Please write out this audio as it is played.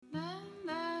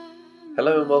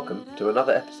Hello and welcome to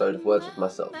another episode of Words with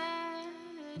Myself.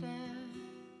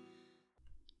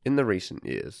 In the recent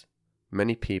years,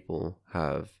 many people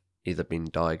have either been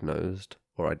diagnosed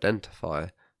or identify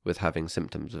with having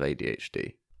symptoms of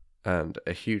ADHD. And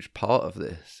a huge part of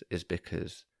this is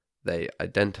because they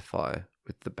identify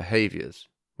with the behaviours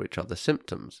which are the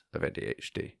symptoms of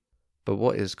ADHD. But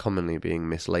what is commonly being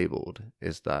mislabeled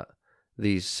is that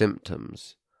these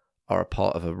symptoms are a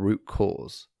part of a root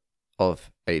cause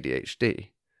of ADHD.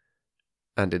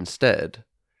 And instead,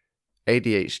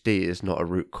 ADHD is not a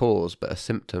root cause but a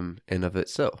symptom in of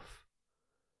itself.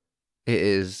 It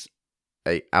is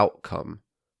an outcome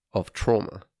of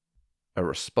trauma, a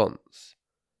response.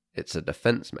 It's a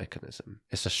defense mechanism.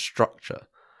 It's a structure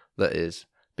that is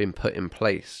being put in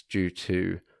place due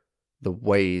to the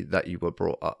way that you were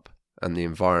brought up and the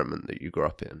environment that you grew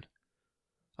up in.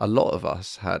 A lot of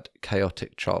us had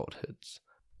chaotic childhoods.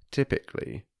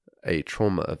 Typically, a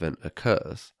trauma event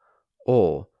occurs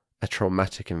or a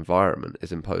traumatic environment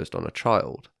is imposed on a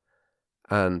child.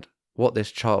 And what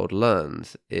this child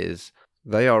learns is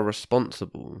they are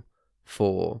responsible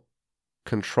for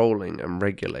controlling and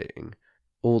regulating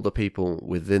all the people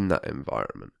within that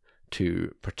environment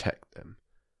to protect them.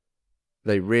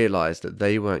 They realised that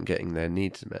they weren't getting their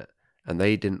needs met and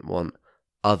they didn't want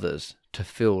others to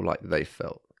feel like they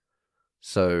felt.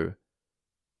 So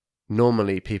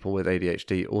normally people with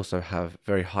ADHD also have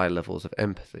very high levels of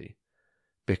empathy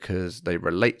because they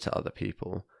relate to other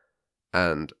people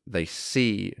and they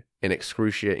see in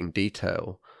excruciating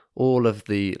detail all of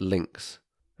the links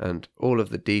and all of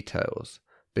the details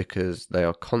because they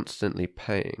are constantly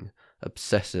paying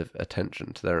obsessive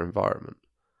attention to their environment.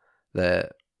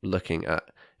 They're looking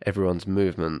at everyone's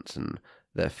movements and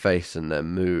their face and their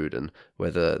mood and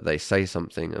whether they say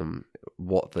something and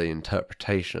what the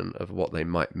interpretation of what they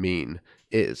might mean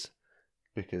is,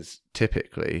 because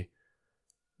typically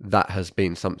that has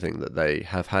been something that they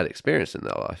have had experience in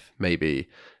their life. Maybe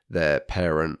their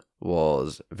parent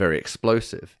was very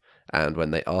explosive and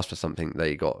when they asked for something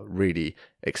they got really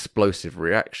explosive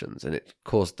reactions and it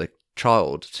caused the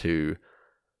child to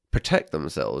protect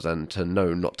themselves and to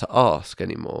know not to ask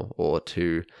anymore or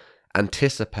to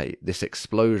anticipate this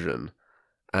explosion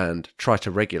and try to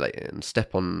regulate it and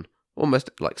step on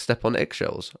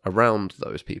eggshells around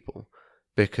those people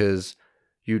because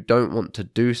you don't want to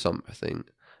do something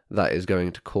that is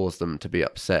going to cause them to be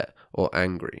upset or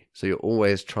angry. So you're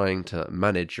always trying to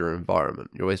manage your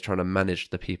environment. You're always trying to manage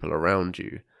the people around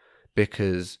you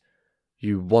because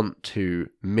you want to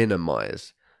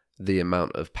minimize the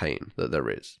amount of pain that there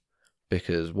is,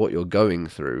 because what you're going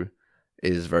through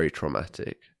is very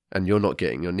traumatic and you're not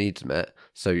getting your needs met.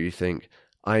 So you think,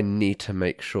 I need to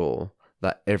make sure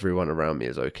that everyone around me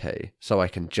is okay so I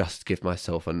can just give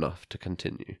myself enough to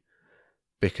continue.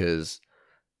 Because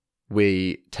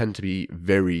we tend to be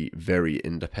very, very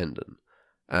independent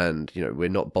and, we're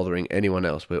not bothering anyone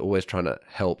else. We're always trying to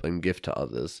help and give to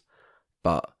others,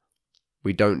 but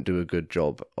we don't do a good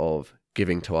job of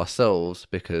giving to ourselves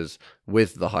because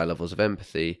with the high levels of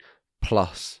empathy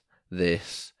plus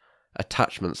this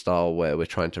attachment style where we're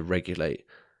trying to regulate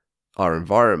our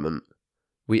environment,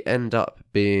 we end up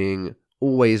being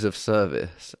always of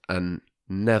service and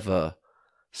never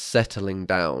settling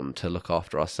down to look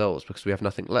after ourselves because we have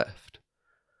nothing left.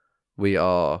 We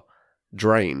are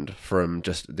drained from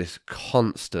just this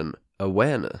constant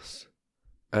awareness.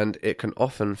 And it can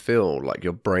often feel like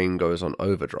your brain goes on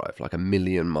overdrive, like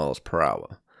 1,000,000 miles per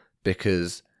hour,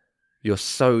 because you're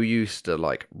so used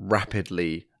to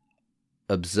rapidly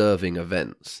observing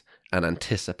events and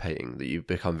anticipating that you've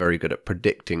become very good at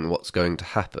predicting what's going to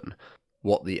happen,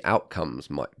 what the outcomes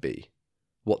might be,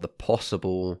 what the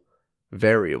possible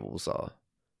variables are.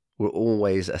 We're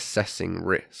always assessing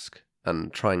risk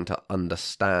and trying to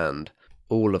understand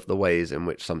all of the ways in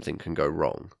which something can go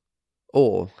wrong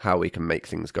or how we can make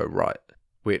things go right,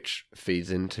 which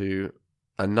feeds into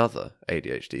another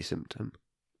ADHD symptom,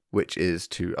 which is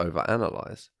to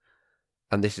overanalyze.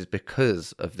 And this is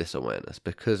because of this awareness,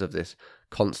 because of this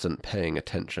constant paying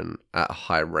attention at a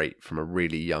high rate from a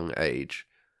really young age.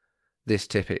 This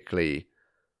typically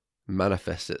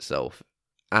manifests itself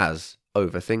as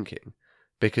overthinking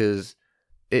because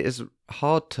it is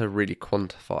hard to really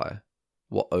quantify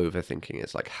what overthinking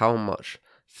is. Like, how much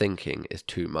thinking is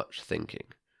too much thinking?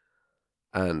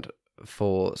 And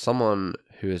for someone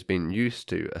who has been used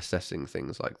to assessing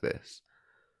things like this,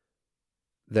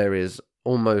 there is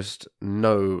almost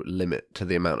no limit to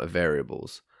the amount of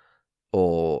variables,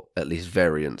 or at least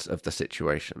variants of the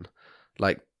situation.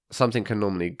 Like, something can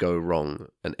normally go wrong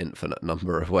an infinite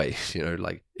number of ways,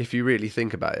 Like, if you really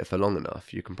think about it for long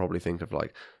enough, you can probably think of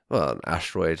well, an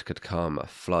asteroid could come, a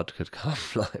flood could come,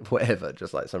 like whatever,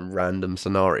 just like some random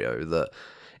scenario that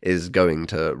is going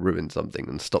to ruin something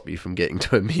and stop you from getting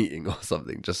to a meeting or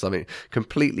something, just something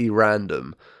completely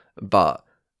random, but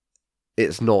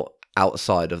it's not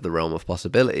outside of the realm of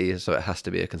possibility, so it has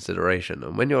to be a consideration.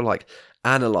 And when you're like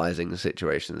analyzing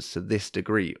situations to this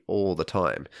degree all the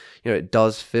time, it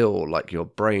does feel like your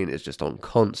brain is just on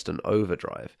constant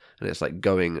overdrive, and it's like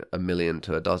going a million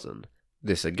to a dozen.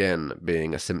 This again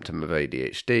being a symptom of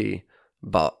ADHD,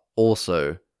 but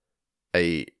also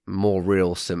a more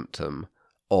real symptom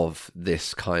of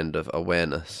this kind of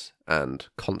awareness and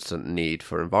constant need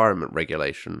for environment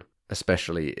regulation,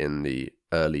 especially in the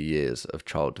early years of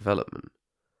child development.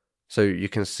 So you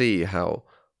can see how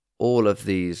all of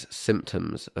these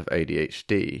symptoms of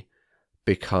ADHD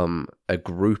become a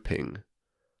grouping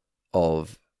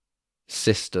of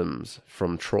systems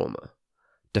from trauma.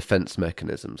 Defense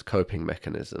mechanisms, coping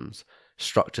mechanisms,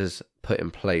 structures put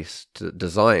in place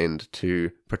designed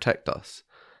to protect us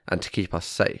and to keep us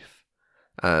safe.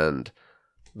 And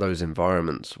those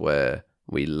environments where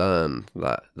we learn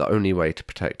that the only way to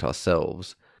protect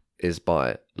ourselves is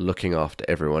by looking after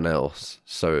everyone else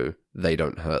so they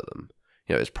don't hurt them.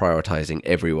 It's prioritizing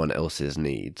everyone else's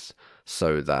needs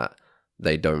so that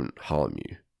they don't harm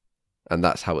you. And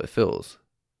that's how it feels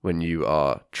when you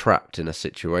are trapped in a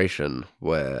situation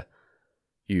where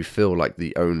you feel like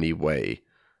the only way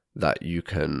that you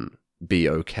can be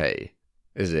okay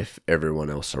is if everyone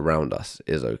else around us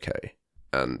is okay.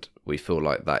 And we feel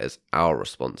like that is our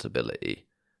responsibility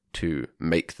to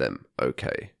make them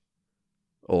okay.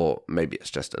 Or maybe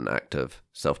it's just an act of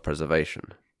self-preservation,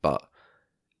 but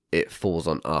it falls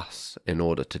on us in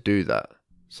order to do that.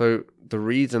 So the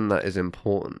reason that is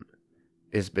important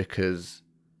is because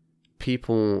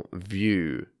people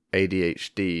view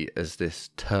ADHD as this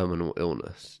terminal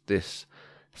illness, this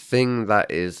thing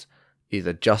that is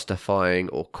either justifying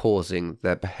or causing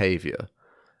their behavior,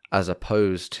 as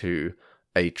opposed to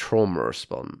a trauma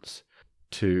response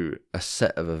to a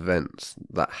set of events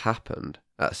that happened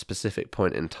at a specific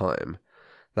point in time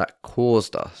that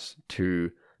caused us to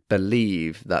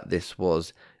believe that this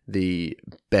was the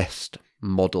best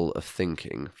model of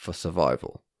thinking for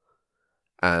survival.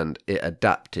 And it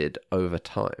adapted over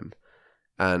time.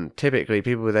 And typically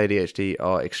people with ADHD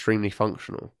are extremely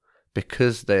functional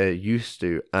because they're used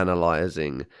to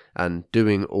analyzing and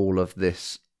doing all of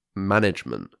this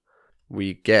management.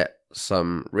 We get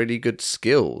some really good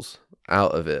skills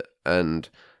out of it, and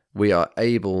we are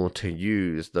able to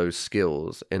use those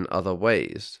skills in other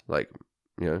ways. Like,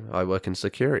 I work in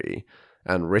security,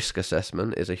 and risk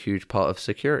assessment is a huge part of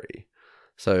security.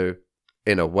 So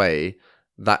in a way,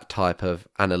 that type of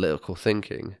analytical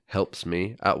thinking helps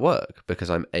me at work because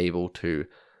I'm able to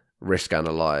risk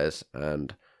analyze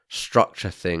and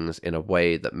structure things in a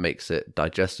way that makes it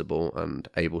digestible and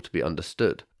able to be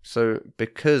understood. So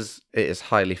because it is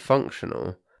highly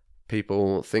functional,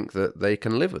 people think that they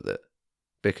can live with it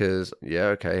because,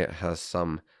 it has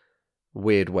some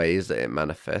weird ways that it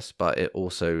manifests, but it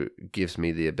also gives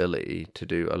me the ability to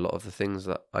do a lot of the things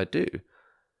that I do.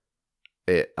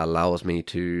 It allows me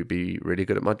to be really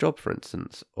good at my job, for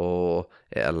instance, or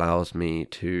it allows me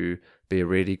to be a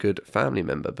really good family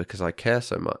member because I care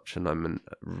so much and I'm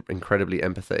an incredibly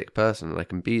empathetic person and I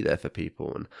can be there for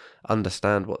people and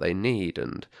understand what they need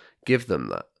and give them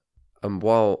that. And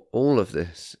while all of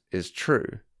this is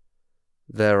true,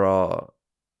 there are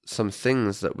some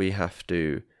things that we have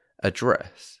to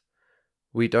address.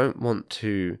 We don't want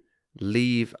to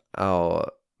leave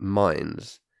our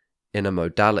minds in a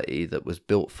modality that was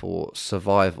built for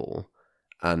survival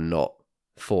and not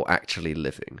for actually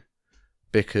living.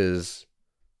 Because,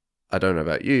 I don't know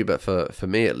about you, but for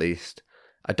me at least,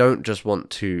 I don't just want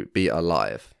to be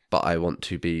alive, but I want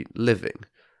to be living.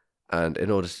 And in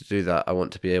order to do that, I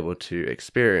want to be able to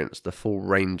experience the full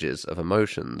ranges of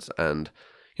emotions and,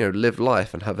 live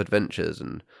life and have adventures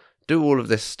and do all of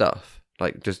this stuff.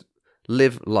 Like, just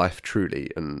live life truly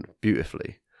and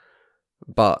beautifully.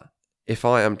 But if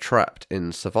I am trapped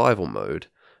in survival mode,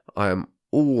 I am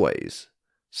always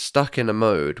stuck in a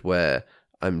mode where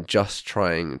I'm just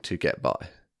trying to get by.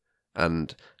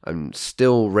 And I'm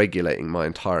still regulating my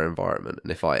entire environment.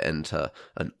 And if I enter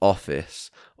an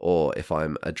office, or if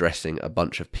I'm addressing a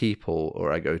bunch of people,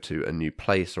 or I go to a new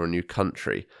place or a new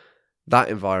country, that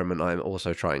environment I'm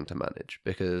also trying to manage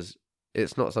because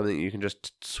it's not something you can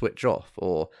just switch off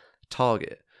or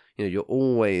target. You're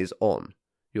always on.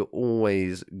 You're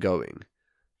always going.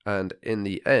 And in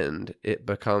the end, it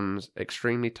becomes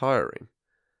extremely tiring.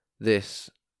 This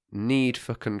need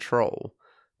for control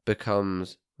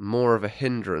becomes more of a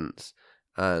hindrance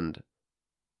and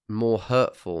more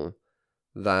hurtful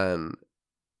than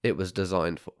it was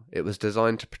designed for. It was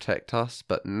designed to protect us,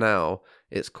 but now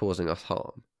it's causing us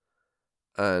harm.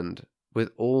 And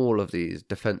with all of these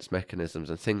defense mechanisms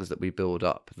and things that we build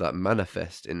up that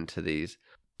manifest into these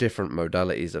different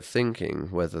modalities of thinking,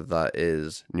 whether that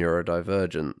is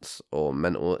neurodivergence or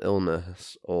mental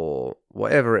illness or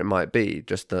whatever it might be,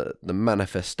 just the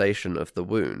manifestation of the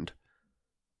wound,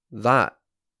 that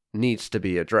needs to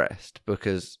be addressed,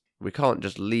 because we can't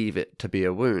just leave it to be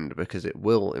a wound, because it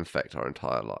will infect our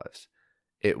entire lives.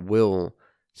 It will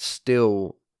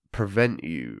still prevent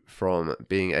you from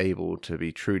being able to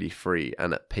be truly free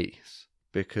and at peace,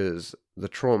 because the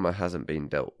trauma hasn't been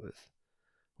dealt with.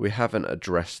 We haven't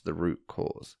addressed the root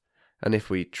cause. And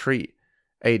if we treat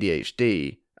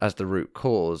ADHD as the root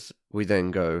cause, we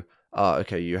then go,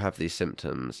 okay, you have these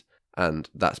symptoms, and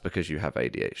that's because you have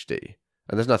ADHD.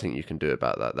 And there's nothing you can do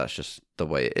about that. That's just the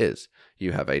way it is.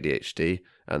 You have ADHD,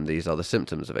 and these are the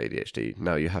symptoms of ADHD.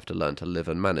 Now you have to learn to live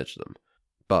and manage them.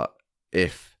 But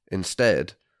if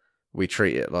instead we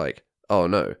treat it like, oh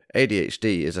no,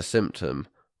 ADHD is a symptom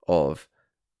of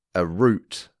a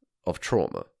root of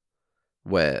trauma,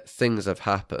 where things have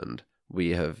happened, we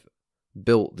have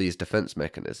built these defense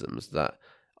mechanisms that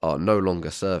are no longer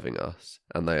serving us,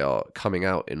 and they are coming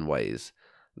out in ways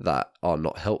that are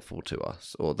not helpful to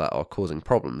us, or that are causing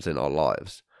problems in our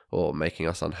lives, or making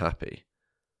us unhappy.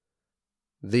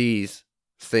 These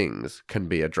things can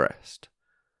be addressed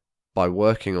by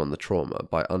working on the trauma,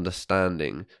 by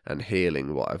understanding and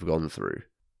healing what I've gone through.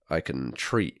 I can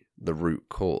treat the root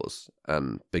cause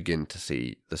and begin to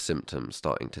see the symptoms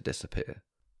starting to disappear.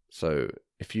 So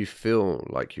if you feel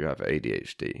like you have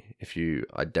ADHD, if you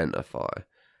identify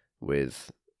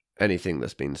with anything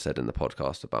that's been said in the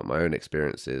podcast about my own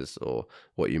experiences, or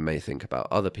what you may think about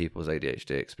other people's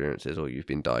ADHD experiences, or you've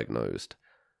been diagnosed,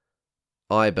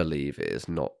 I believe it is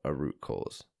not a root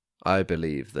cause. I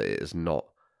believe that it is not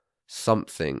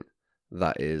something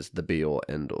that is the be or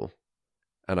end all.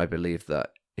 And I believe that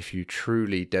if you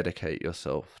truly dedicate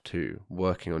yourself to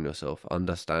working on yourself,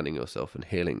 understanding yourself and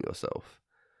healing yourself,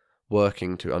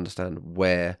 working to understand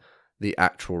where the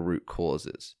actual root cause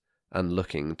is, and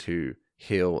looking to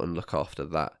heal and look after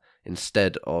that,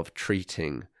 instead of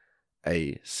treating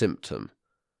a symptom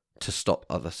to stop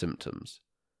other symptoms,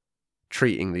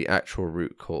 treating the actual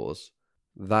root cause,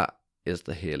 that is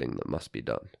the healing that must be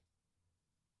done.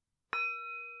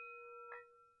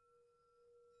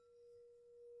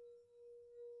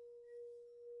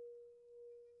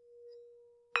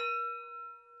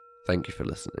 Thank you for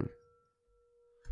listening.